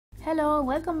Hello,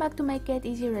 welcome back to Make It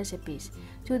Easy Recipes.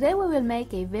 Today we will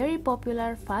make a very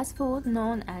popular fast food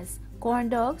known as corn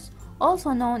dogs,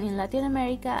 also known in Latin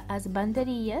America as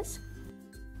banderillas.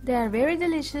 They are very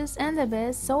delicious and the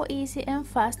best, so easy and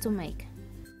fast to make.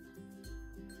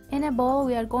 In a bowl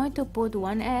we are going to put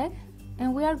 1 egg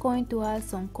and we are going to add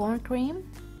some corn cream,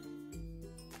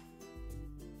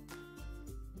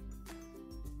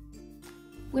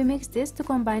 we mix this to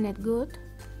combine it good.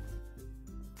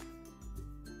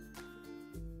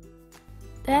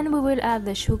 Then we will add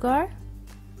the sugar,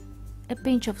 a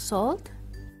pinch of salt,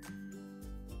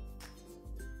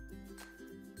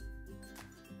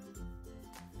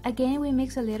 again we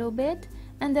mix a little bit,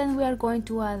 and then we are going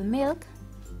to add milk,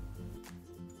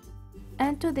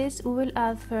 and to this we will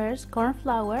add first corn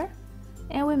flour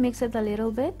and we mix it a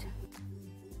little bit.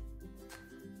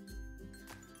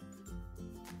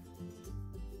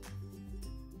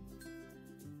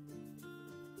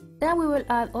 Then we will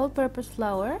add all-purpose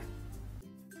flour,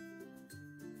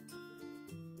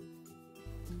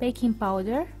 baking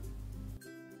powder,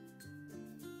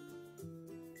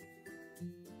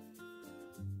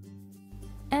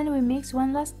 and we mix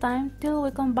one last time till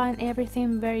we combine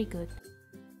everything very good.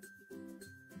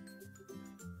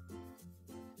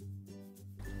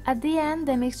 At the end,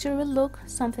 the mixture will look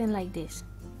something like this.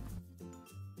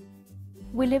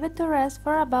 We leave it to rest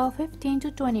for about 15 to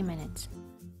 20 minutes.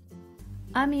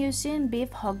 I'm using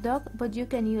beef hot dog, but you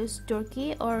can use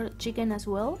turkey or chicken as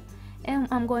well, and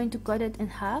I'm going to cut it in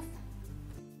half.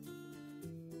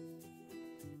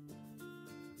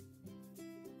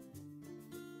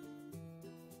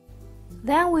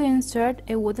 Then we insert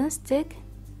a wooden stick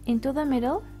into the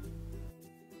middle.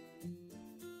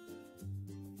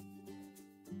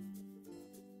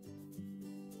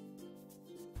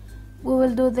 We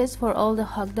will do this for all the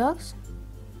hot dogs.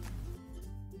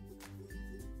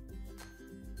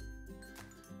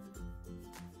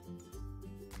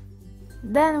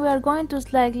 Then we are going to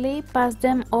slightly pass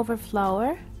them over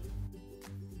flour.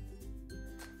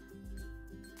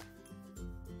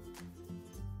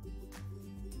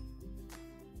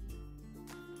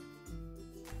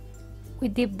 We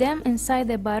dip them inside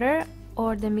the butter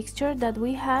or the mixture that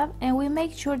we have, and we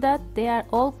make sure that they are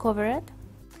all covered.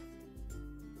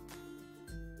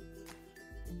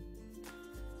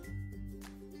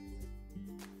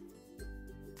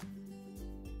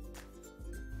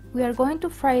 We are going to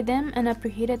fry them in a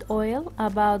preheated oil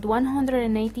about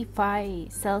 185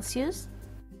 Celsius,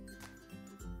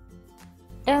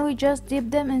 and we just dip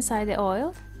them inside the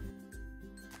oil.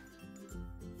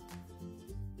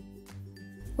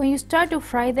 When you start to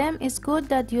fry them, it's good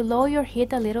that you lower your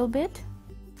heat a little bit.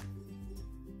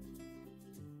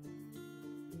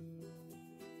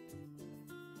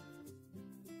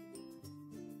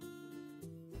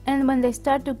 And when they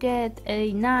start to get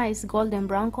a nice golden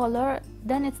brown color,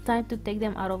 then it's time to take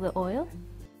them out of the oil.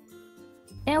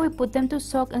 And we put them to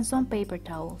soak in some paper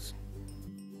towels.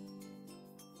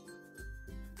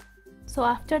 So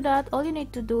after that, all you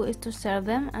need to do is to serve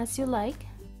them as you like.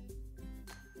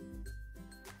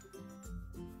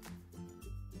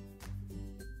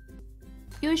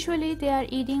 Usually they are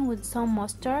eaten with some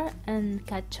mustard and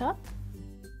ketchup.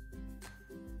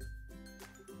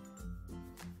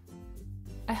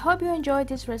 I hope you enjoyed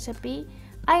this recipe.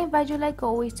 I invite you like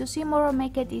always to see more of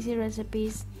Make It Easy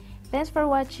recipes. Thanks for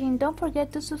watching. Don't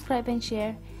forget to subscribe and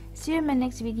share. See you in my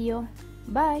next video.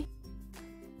 Bye!